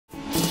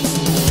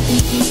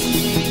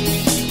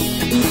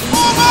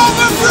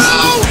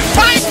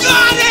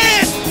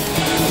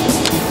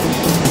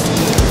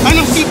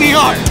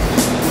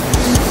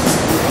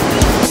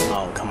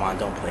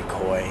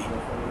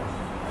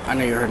I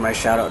know you heard my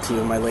shout out to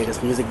you in my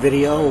latest music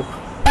video.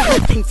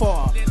 Looking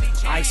for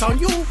eyes on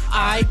you,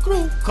 I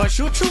grew, cause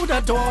you through the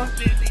door.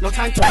 No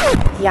time to.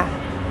 Yeah,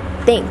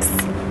 thanks.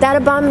 That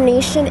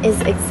abomination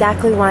is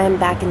exactly why I'm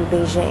back in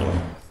Beijing.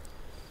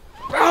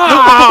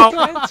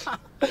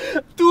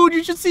 Dude,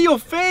 you should see your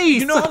face!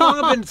 You know how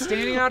long I've been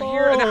standing out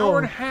here? An hour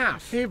and a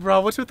half. Hey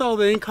bro, what's with all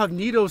the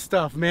incognito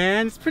stuff,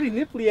 man? It's pretty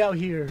nipply out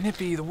here.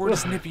 Nippy, the word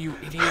is nippy, you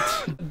idiot.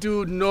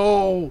 Dude,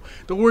 no.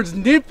 The word's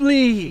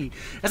nipply.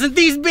 As in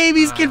these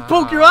babies can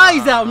poke your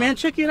eyes out, man.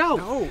 Check it out.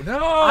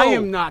 No. I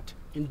am not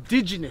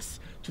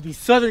indigenous to these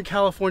Southern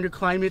California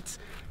climates.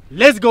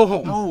 Let's go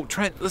home. No,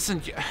 Trent,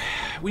 listen.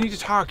 We need to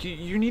talk.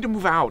 You need to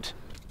move out.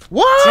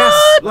 What?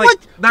 Yes, like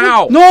what?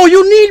 now. No,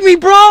 you need me,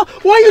 bro.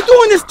 Why are you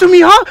doing this to me,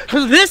 huh?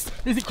 Cause this?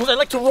 Is it cause I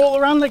like to roll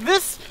around like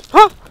this?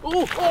 Huh?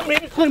 Oh,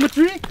 maybe climb a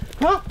tree?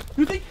 Huh?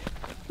 You think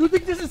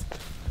this is?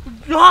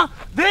 Huh?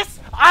 This?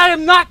 I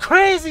am not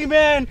crazy,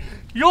 man.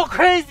 You're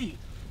crazy.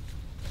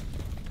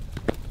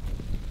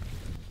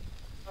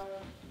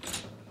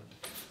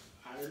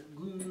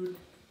 I'm good.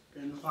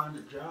 Gonna find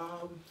a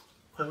job.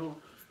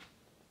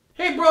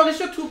 Hey, bro, this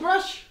your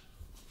toothbrush?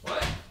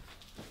 What?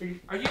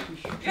 Are you?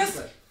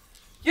 Yes.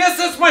 Yes,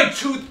 that's my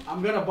tooth.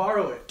 I'm gonna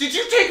borrow it. Did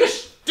you take a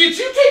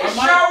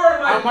shower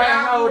in my I might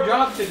have bathroom? a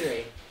job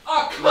today.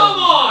 Oh, come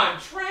on,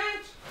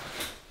 Trent.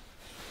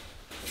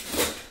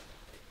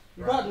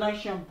 You got nice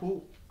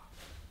shampoo.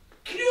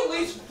 Can you at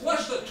least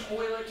flush the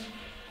toilet?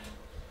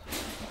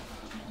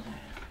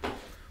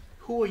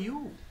 Who are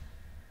you?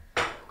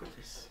 Look at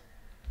this.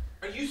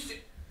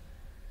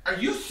 Are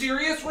you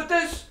serious with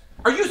this?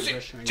 Are you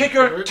take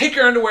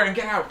your underwear and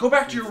get out. Go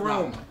back to your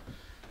room.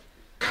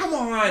 Come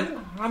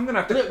on. I'm gonna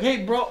have to. Look,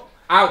 hey, bro.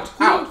 Out.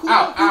 Bye,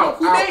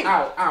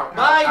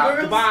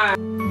 girls. Bye.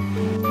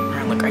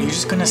 Man, look, are you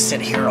just gonna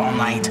sit here all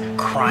night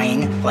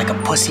crying like a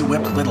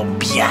pussy-whipped little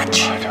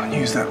biatch? I don't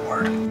use that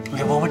word.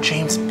 Okay, what would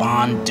James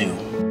Bond do?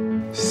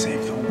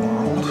 Save the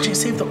world.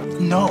 Save the...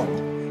 No.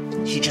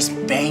 He just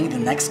banged the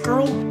next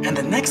girl, and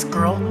the next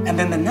girl, and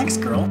then the next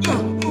girl.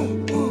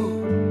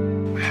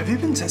 Have you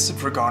been tested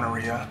for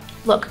gonorrhea?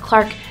 Look,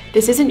 Clark,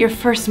 this isn't your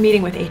first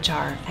meeting with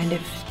HR, and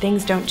if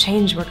things don't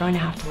change, we're going to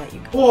have to let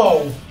you go.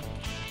 Whoa.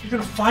 You're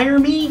gonna fire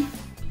me?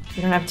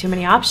 You don't have too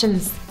many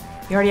options.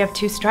 You already have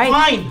 2 strikes.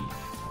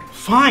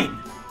 Fine.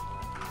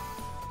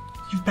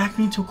 You've backed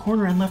me into a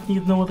corner and left me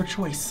with no other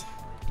choice.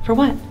 For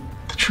what?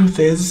 The truth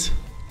is...